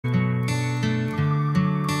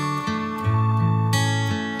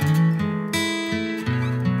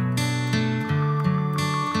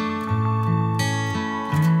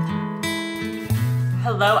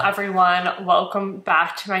Hello everyone, welcome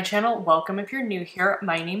back to my channel. Welcome if you're new here.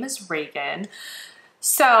 My name is Reagan.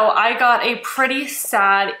 So I got a pretty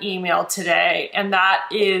sad email today, and that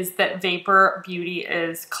is that Vapour Beauty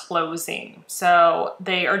is closing. So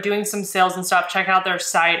they are doing some sales and stuff. Check out their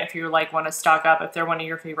site if you want to stock up, if they're one of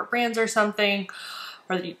your favorite brands or something,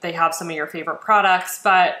 or they have some of your favorite products.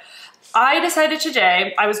 But I decided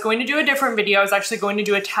today I was going to do a different video. I was actually going to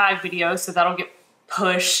do a tag video, so that'll get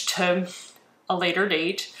pushed to a later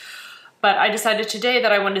date. But I decided today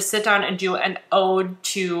that I wanted to sit down and do an ode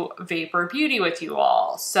to Vapour Beauty with you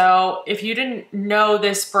all. So if you didn't know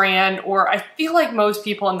this brand, or I feel like most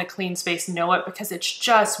people in the clean space know it because it's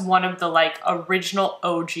just one of the original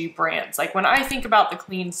OG brands. Like when I think about the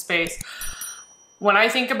clean space, when I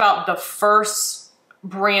think about the first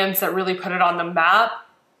brands that really put it on the map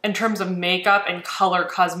in terms of makeup and color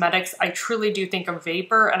cosmetics, I truly do think of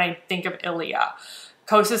Vapour and I think of Ilia.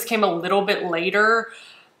 Kosas came a little bit later,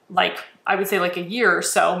 I would say a year or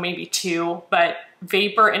so, maybe two, but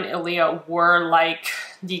Vapour and Ilia were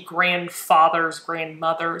the grandfathers,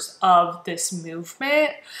 grandmothers of this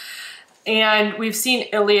movement. And we've seen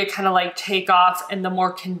Ilia kind of take off in the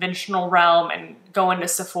more conventional realm and go into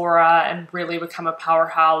Sephora and really become a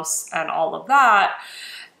powerhouse and all of that.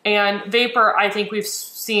 And Vapour, I think we've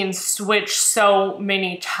seen switch so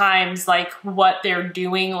many times, what they're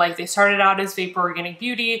doing. They started out as Vapour Organic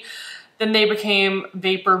Beauty, then they became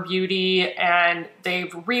Vapour Beauty, and they've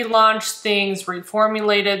relaunched things,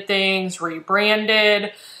 reformulated things,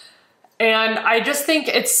 rebranded. And I just think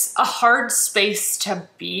it's a hard space to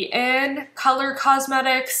be in, color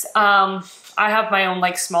cosmetics. I have my own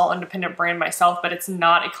small independent brand myself, but it's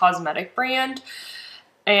not a cosmetic brand,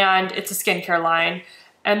 and it's a skincare line.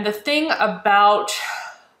 And the thing about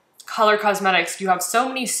color cosmetics, you have so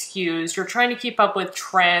many SKUs, you're trying to keep up with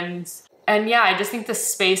trends. And yeah, I just think the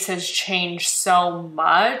space has changed so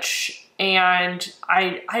much. And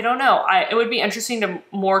I don't know, it would be interesting to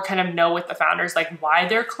more kind of know with the founders, why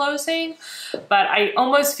they're closing. But I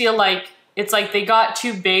almost feel like it's they got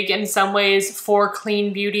too big in some ways for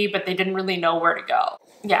clean beauty, but they didn't really know where to go.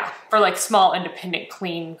 Yeah, for small, independent,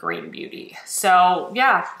 clean, green beauty. So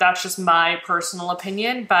yeah, that's just my personal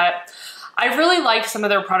opinion, but I've really liked some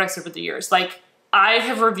of their products over the years. I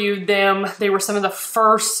have reviewed them. They were some of the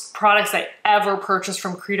first products I ever purchased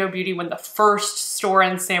from Credo Beauty when the first store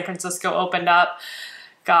in San Francisco opened up.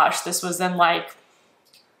 Gosh, this was in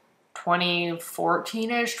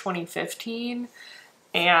 2014-ish, 2015.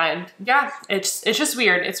 And yeah, it's just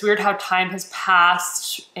weird. It's weird how time has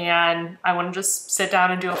passed, and I want to just sit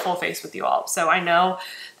down and do a full face with you all. So I know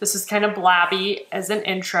this is kind of blabby as an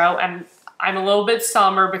intro, and I'm a little bit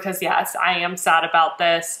somber because yes, I am sad about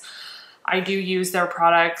this. I do use their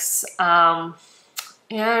products, and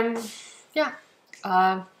yeah,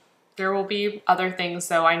 there will be other things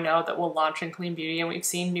though I know that will launch in clean beauty, and we've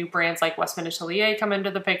seen new brands like Westman Atelier come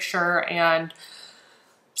into the picture and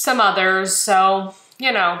some others. So,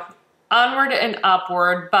 you know, onward and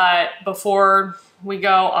upward. But before we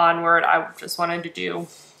go onward, I just wanted to do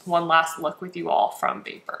one last look with you all from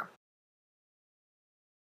Vapour.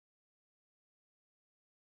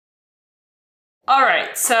 All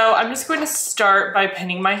right, so I'm just going to start by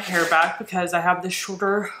pinning my hair back because I have this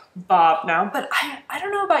shorter bob now, but I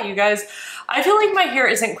don't know about you guys. I feel like my hair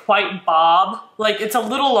isn't quite bob. It's a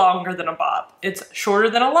little longer than a bob. It's shorter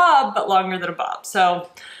than a lob, but longer than a bob. So,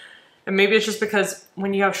 and maybe it's just because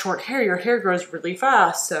when you have short hair, your hair grows really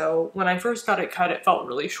fast. So when I first got it cut, it felt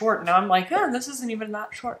really short. And now I'm like, oh, this isn't even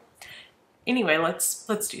that short. Anyway,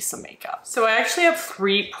 let's do some makeup. So I actually have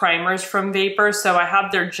 3 primers from Vapour. So I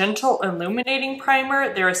have their Gentle Illuminating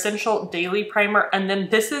Primer, their Essential Daily Primer, and then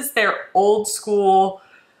this is their old school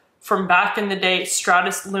from back in the day,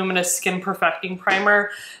 Stratus Luminous Skin Perfecting Primer.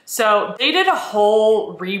 So they did a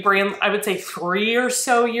whole rebrand, I would say 3 or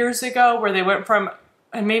so years ago, where they went from,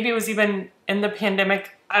 and maybe it was even in the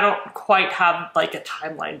pandemic, I don't quite have a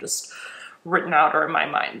timeline just written out or in my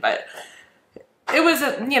mind, but it was,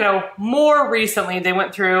 you know, more recently they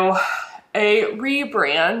went through a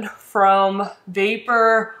rebrand from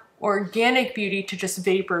Vapour Organic Beauty to just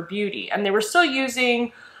Vapour Beauty. And they were still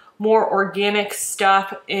using more organic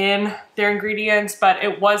stuff in their ingredients, but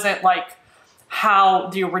it wasn't how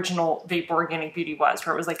the original Vapour Organic Beauty was,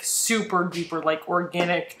 where it was super duper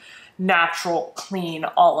organic, natural, clean,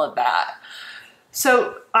 all of that.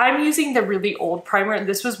 So I'm using the really old primer, and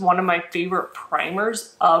this was one of my favorite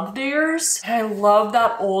primers of theirs. And I love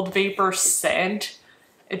that old Vapour scent.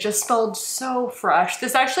 It just smelled so fresh.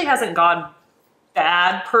 This actually hasn't gone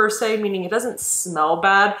bad per se, meaning it doesn't smell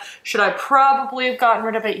bad. Should I probably have gotten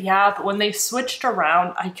rid of it? Yeah, but when they switched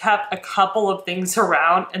around, I kept a couple of things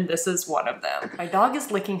around and this is one of them. My dog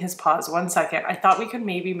is licking his paws. 1 second. I thought we could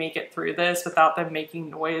maybe make it through this without them making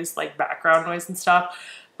noise, like background noise and stuff,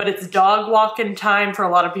 but it's dog walking time for a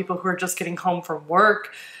lot of people who are just getting home from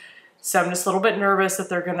work. So I'm just a little bit nervous that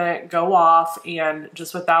they're gonna go off, and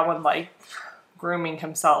just with that one, like grooming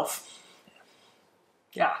himself.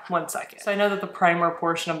 Yeah, 1 second. So I know that the primer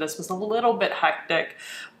portion of this was a little bit hectic,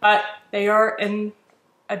 but they are in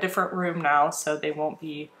a different room now, so they won't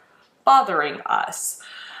be bothering us.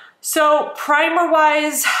 So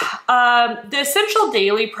primer-wise, the Essential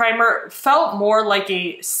Daily Primer felt more like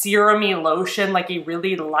a serum-y lotion, like a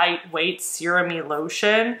really lightweight serum-y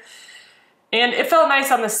lotion. And it felt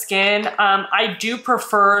nice on the skin. I do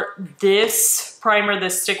prefer this primer,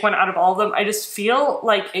 this stick one, out of all of them. I just feel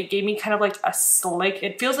like it gave me kind of like a slick,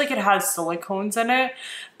 it feels like it has silicones in it,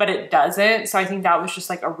 but it doesn't. So I think that was just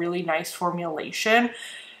like a really nice formulation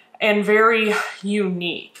and very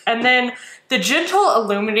unique. And then the Gentle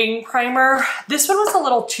Illuminating Primer, this one was a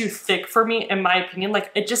little too thick for me, in my opinion.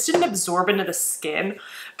 Like, it just didn't absorb into the skin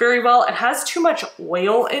very well. It has too much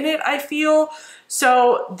oil in it, I feel.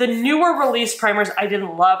 So the newer release primers I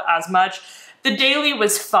didn't love as much. The Daily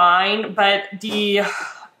was fine, but the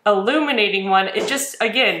Illuminating one, it just,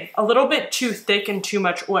 again, a little bit too thick and too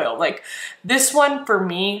much oil. Like, this one for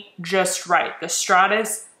me, just right. The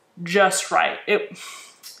Stratus, just right.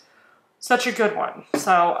 Such a good one.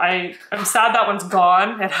 So I'm sad that one's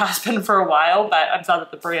gone. It has been for a while, but I'm sad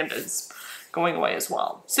that the brand is going away as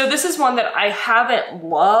well. So this is one that I haven't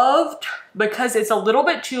loved because it's a little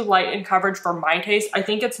bit too light in coverage for my taste. I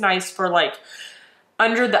think it's nice for like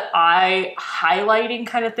under the eye highlighting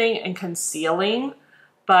kind of thing and concealing,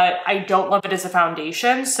 but I don't love it as a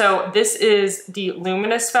foundation. So this is the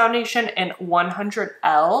Luminous foundation in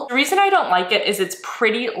 100L. The reason I don't like it is it's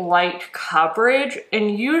pretty light coverage,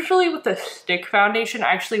 and usually with the stick foundation,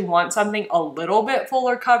 I actually want something a little bit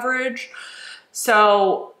fuller coverage.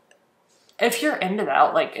 So if you're into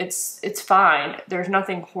that, like it's fine. There's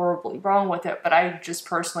nothing horribly wrong with it, but I just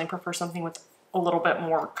personally prefer something with a little bit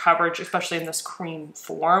more coverage, especially in this cream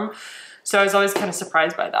form. So I was always kind of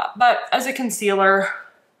surprised by that. But as a concealer,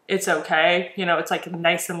 it's okay. You know, it's like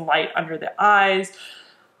nice and light under the eyes,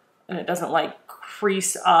 and it doesn't like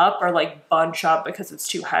crease up or like bunch up because it's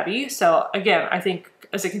too heavy. So again, I think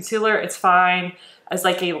as a concealer, it's fine. As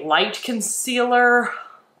like a light concealer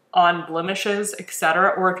on blemishes, etc.,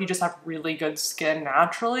 or if you just have really good skin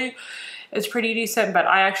naturally, it's pretty decent. But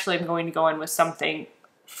I actually am going to go in with something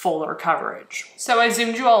fuller coverage. So I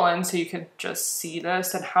zoomed you all in so you could just see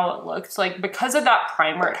this and how it looks. Like, because of that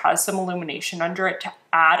primer, it has some illumination under it to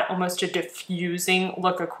add almost a diffusing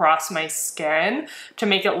look across my skin to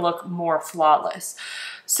make it look more flawless.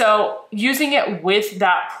 So using it with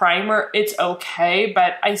that primer, it's okay,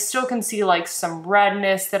 but I still can see like some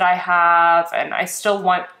redness that I have, and I still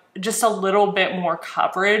want just a little bit more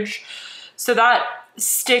coverage. So that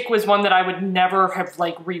stick was one that I would never have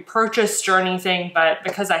like repurchased or anything, but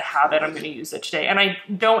because I have it, I'm going to use it today. And I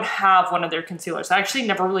don't have one of their concealers. I actually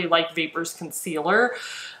never really liked Vapour's concealer.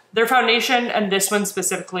 Their foundation, and this one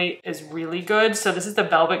specifically, is really good. So this is the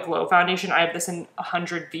Velvet Glow foundation. I have this in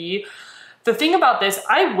 100B. The thing about this,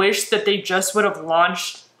 I wish that they just would have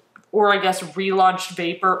launched, or I guess relaunched,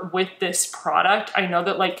 Vapour with this product. I know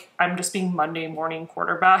that like I'm just being Monday morning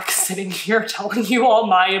quarterback sitting here telling you all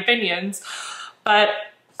my opinions, but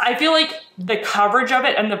I feel like the coverage of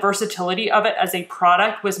it and the versatility of it as a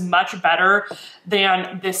product was much better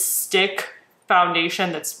than this stick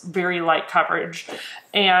foundation that's very light coverage.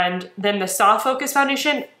 And then the Soft Focus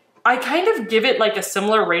foundation, I kind of give it like a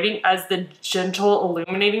similar rating as the Gentle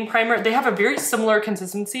Illuminating Primer. They have a very similar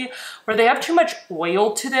consistency where they have too much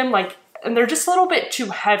oil to them, like, and they're just a little bit too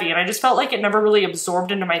heavy. And I just felt like it never really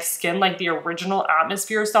absorbed into my skin like the original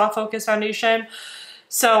Atmosphere Soft Focus foundation.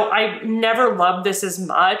 So I never loved this as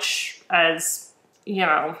much as, you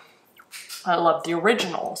know, I love the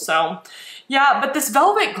original. So yeah, but this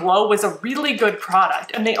Velvet Glow was a really good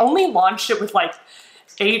product, and they only launched it with like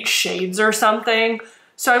 8 shades or something.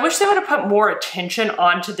 So I wish they would have put more attention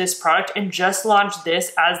onto this product and just launched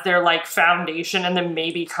this as their like foundation, and then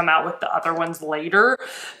maybe come out with the other ones later.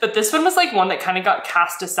 But this one was like one that kind of got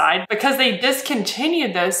cast aside because they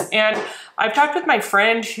discontinued this. And I've talked with my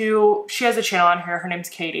friend who, she has a channel on here, her name's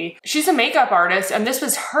Katie. She's a makeup artist, and this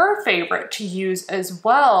was her favorite to use as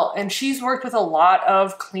well. And she's worked with a lot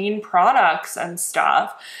of clean products and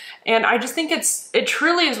stuff. And I just think it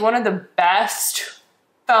truly is one of the best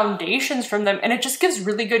foundations from them, and it just gives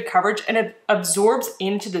really good coverage, and it absorbs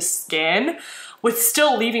into the skin with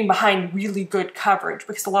still leaving behind really good coverage,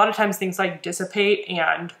 because a lot of times things like dissipate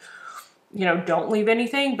and, you know, don't leave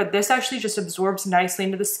anything, but this actually just absorbs nicely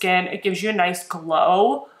into the skin. It gives you a nice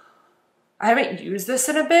glow. I haven't used this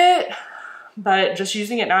in a bit, but just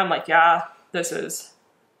using it now, I'm like, yeah, this is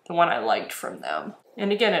the one I liked from them.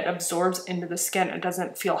 And again, it absorbs into the skin. It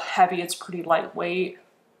doesn't feel heavy. It's pretty lightweight.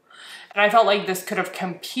 And I felt like this could have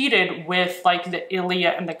competed with like the Ilia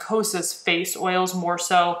and the Kosas face oils more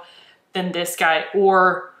so than this guy,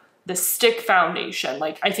 or the stick foundation.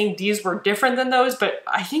 Like, I think these were different than those, but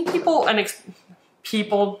I think people, and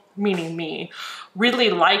people meaning me, really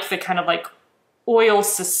like the kind of like oil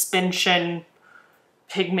suspension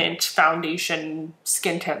pigment foundation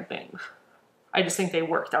skin tint thing. I just think they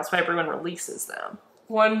work. That's why everyone releases them.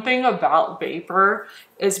 One thing about Vapour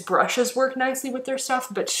is brushes work nicely with their stuff,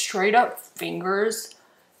 but straight up fingers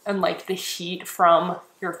and like the heat from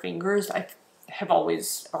your fingers, I have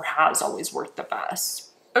always, or has always worked the best.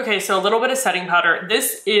 Okay, so a little bit of setting powder.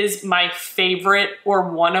 This is my favorite, or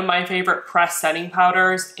one of my favorite pressed setting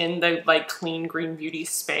powders in the like clean green beauty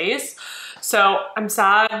space. So I'm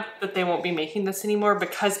sad that they won't be making this anymore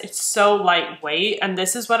because it's so lightweight. And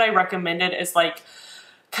this is what I recommended as like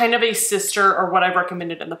kind of a sister, or what I've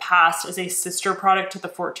recommended in the past as a sister product to the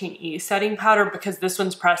 14E setting powder, because this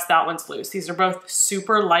one's pressed, that one's loose. These are both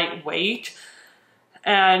super lightweight,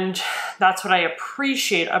 and that's what I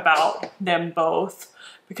appreciate about them both,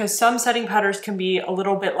 because some setting powders can be a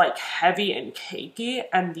little bit like heavy and cakey,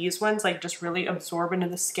 and these ones like just really absorb into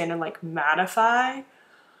the skin and like mattify.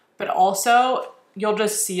 But also, you'll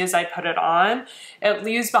just see as I put it on, it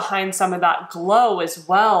leaves behind some of that glow as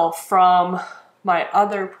well from my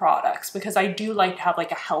other products, because I do like to have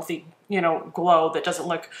like a healthy, you know, glow that doesn't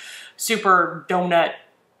look super donut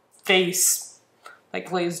face, like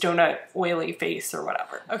glazed donut oily face or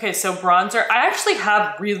whatever. Okay, so bronzer. I actually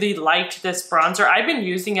have really liked this bronzer. I've been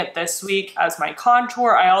using it this week as my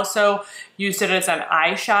contour. I also used it as an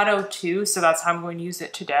eyeshadow too, so that's how I'm going to use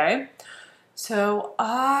it today. So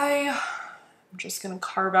I'm just gonna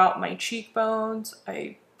carve out my cheekbones.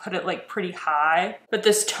 I put it like pretty high, but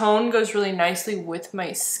this tone goes really nicely with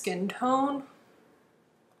my skin tone.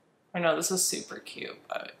 I know this is super cute,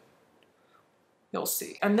 but you'll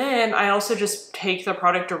see. And then I also just take the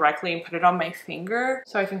product directly and put it on my finger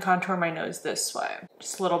so I can contour my nose this way.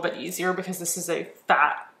 Just a little bit easier because this is a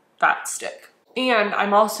fat stick. And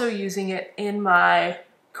I'm also using it in my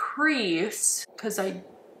crease because I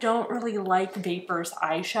don't really like Vapour's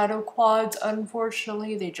eyeshadow quads,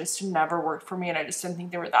 unfortunately. They just never worked for me, and I just didn't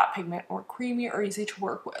think they were that pigment or creamy or easy to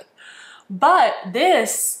work with. But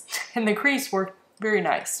this in the crease worked very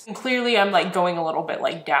nice. And clearly I'm like going a little bit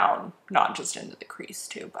like down, not just into the crease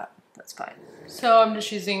too, but that's fine. So I'm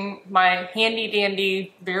just using my handy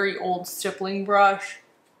dandy, very old stippling brush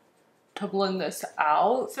to blend this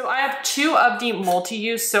out. So I have two of the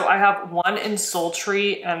multi-use. So I have one in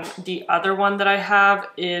Sultry, and the other one that I have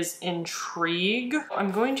is Intrigue.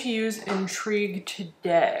 I'm going to use Intrigue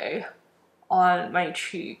today on my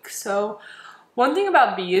cheek. So one thing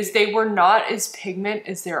about these, they were not as pigment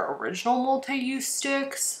as their original multi-use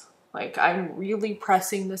sticks. Like, I'm really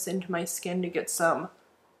pressing this into my skin to get some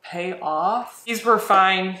payoff. These were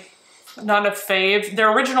fine, not a fave.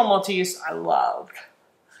 Their original multi-use I loved.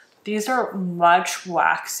 These are much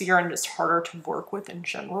waxier and just harder to work with in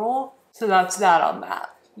general. So that's that on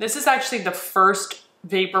that. This is actually the first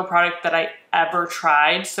Vapour product that I ever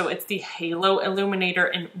tried. So it's the Halo Illuminator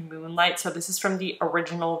in Moonlight. So this is from the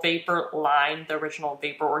original Vapour line, the original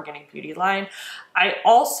Vapour Organic Beauty line. I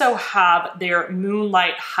also have their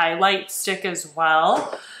Moonlight Highlight Stick as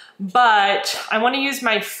well. But I want to use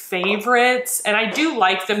my favorites, and I do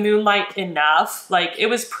like the Moonlight enough. Like, it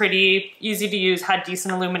was pretty easy to use, had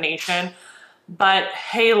decent illumination, but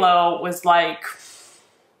Halo was like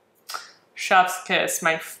chef's kiss,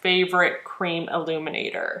 my favorite cream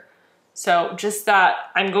illuminator. So just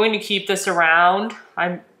that, I'm going to keep this around.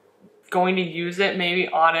 I'm going to use it maybe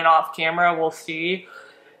on and off camera. We'll see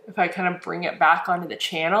if I kind of bring it back onto the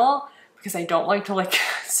channel, because I don't like to like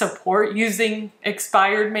support using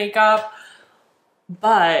expired makeup,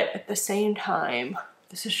 but at the same time,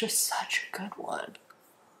 this is just such a good one.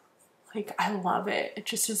 Like, I love it. It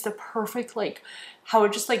just is the perfect, like, how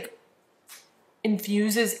it just like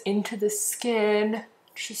infuses into the skin.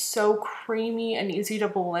 It's just so creamy and easy to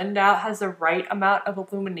blend out, has the right amount of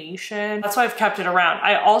illumination. That's why I've kept it around.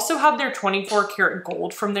 I also have their 24 karat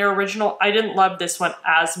gold from their original. I didn't love this one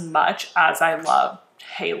as much as I loved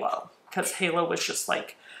Halo, because Halo was just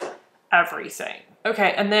like everything.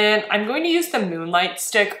 Okay, and then I'm going to use the Moonlight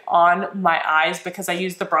stick on my eyes because I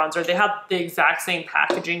use the bronzer. They have the exact same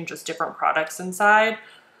packaging, just different products inside.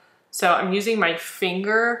 So I'm using my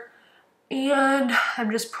finger and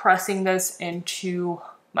I'm just pressing this into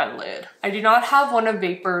my lid. I do not have one of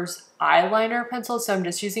Vapour's eyeliner pencils, so I'm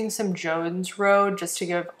just using some Jones Road just to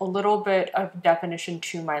give a little bit of definition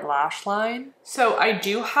to my lash line. So I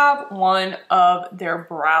do have one of their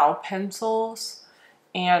brow pencils,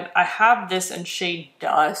 and I have this in shade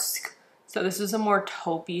Dusk. So this is a more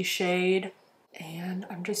taupey shade. And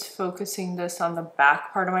I'm just focusing this on the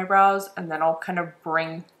back part of my brows, and then I'll kind of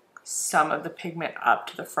bring some of the pigment up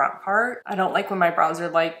to the front part. I don't like when my brows are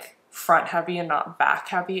like front heavy and not back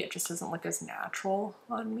heavy. It just doesn't look as natural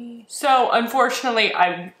on me. So unfortunately,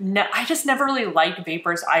 I just never really liked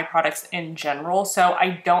Vapour's eye products in general. So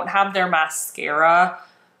I don't have their mascara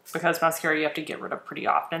because mascara you have to get rid of pretty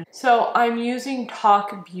often. So I'm using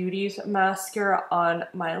Talk Beauty's mascara on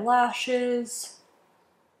my lashes.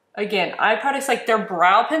 Again, eye products, like their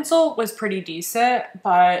brow pencil was pretty decent,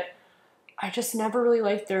 but I just never really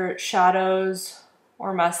liked their shadows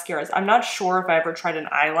or mascaras. I'm not sure if I ever tried an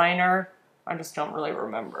eyeliner. I just don't really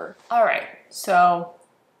remember. All right, so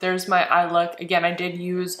there's my eye look. Again, I did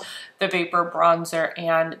use the Vapour bronzer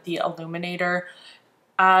and the illuminator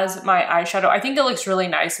as my eyeshadow. I think it looks really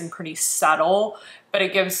nice and pretty subtle, but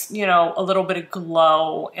it gives, you know, a little bit of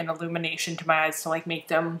glow and illumination to my eyes to like make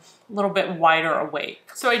them a little bit wider awake.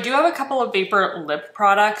 So I do have a couple of Vapour lip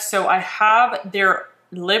products. So I have their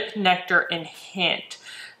Lip Nectar in Hint.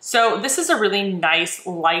 So this is a really nice,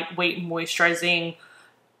 lightweight, moisturizing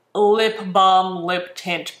lip balm lip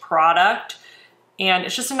tint product. And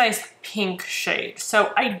it's just a nice pink shade.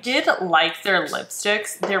 So I did like their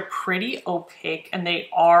lipsticks. They're pretty opaque and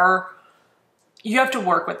you have to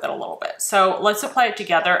work with it a little bit. So let's apply it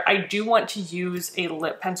together. I do want to use a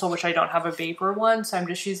lip pencil, which I don't have a Vapour one. So I'm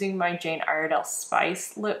just using my Jane Iredale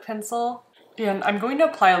Spice lip pencil. And I'm going to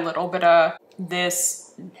apply a little bit of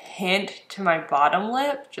this hint to my bottom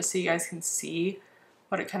lip, just so you guys can see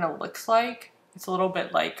what it kind of looks like. It's a little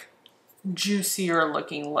bit like juicier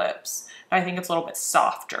looking lips. And I think it's a little bit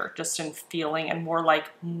softer just in feeling and more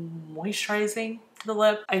like moisturizing to the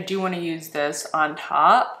lip. I do want to use this on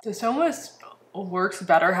top. This almost works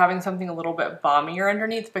better having something a little bit balmier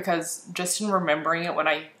underneath, because just in remembering it when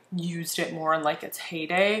I used it more in like its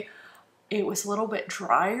heyday, it was a little bit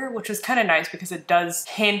drier, which is kind of nice because it does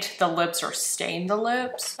tint the lips or stain the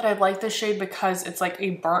lips. But I like this shade because it's like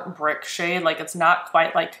a burnt brick shade. Like it's not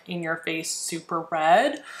quite like in your face super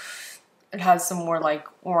red. It has some more like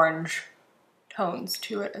orange tones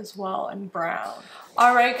to it as well, and brown.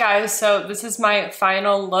 All right guys, so this is my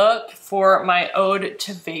final look for my ode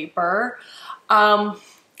to Vapour.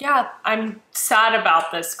 Yeah, I'm sad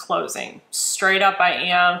about this closing. Straight up I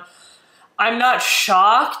am. I'm not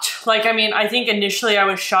shocked. Like, I mean, I think initially I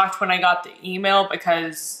was shocked when I got the email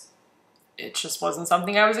because it just wasn't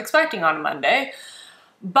something I was expecting on a Monday.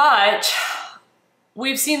 But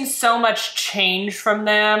we've seen so much change from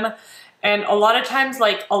them. And a lot of times,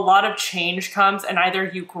 like, a lot of change comes and either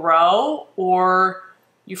you grow or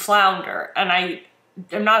you flounder. And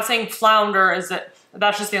I'm not saying flounder is that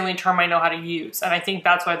that's just the only term I know how to use. And I think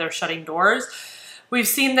that's why they're shutting doors. We've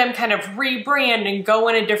seen them kind of rebrand and go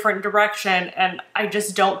in a different direction, and I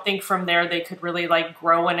just don't think from there they could really like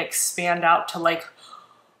grow and expand out to like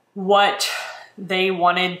what they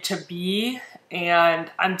wanted to be. And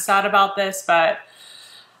I'm sad about this, but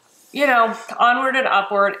you know, onward and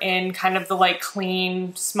upward in kind of the like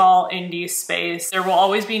clean, small indie space. There will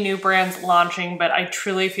always be new brands launching, but I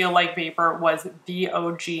truly feel like Vapour was the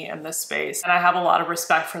OG in this space. And I have a lot of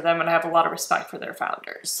respect for them, and I have a lot of respect for their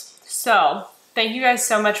founders. So thank you guys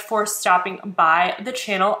so much for stopping by the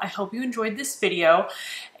channel. I hope you enjoyed this video,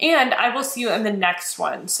 and I will see you in the next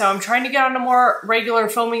one. So I'm trying to get on a more regular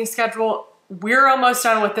filming schedule. We're almost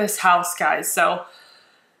done with this house, guys. So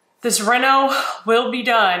this reno will be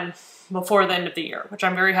done before the end of the year, which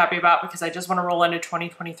I'm very happy about because I just want to roll into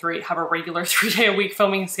 2023, have a regular 3-day-a-week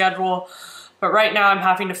filming schedule. But right now I'm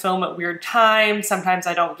having to film at weird times. Sometimes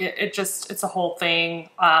I don't get it, it's a whole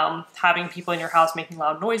thing. Having people in your house making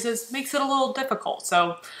loud noises makes it a little difficult.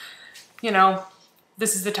 So, you know,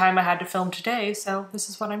 this is the time I had to film today, so this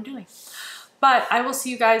is what I'm doing. But I will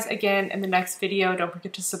see you guys again in the next video. Don't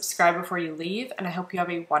forget to subscribe before you leave, and I hope you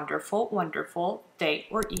have a wonderful, wonderful day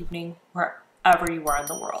or evening wherever you are in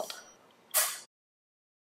the world.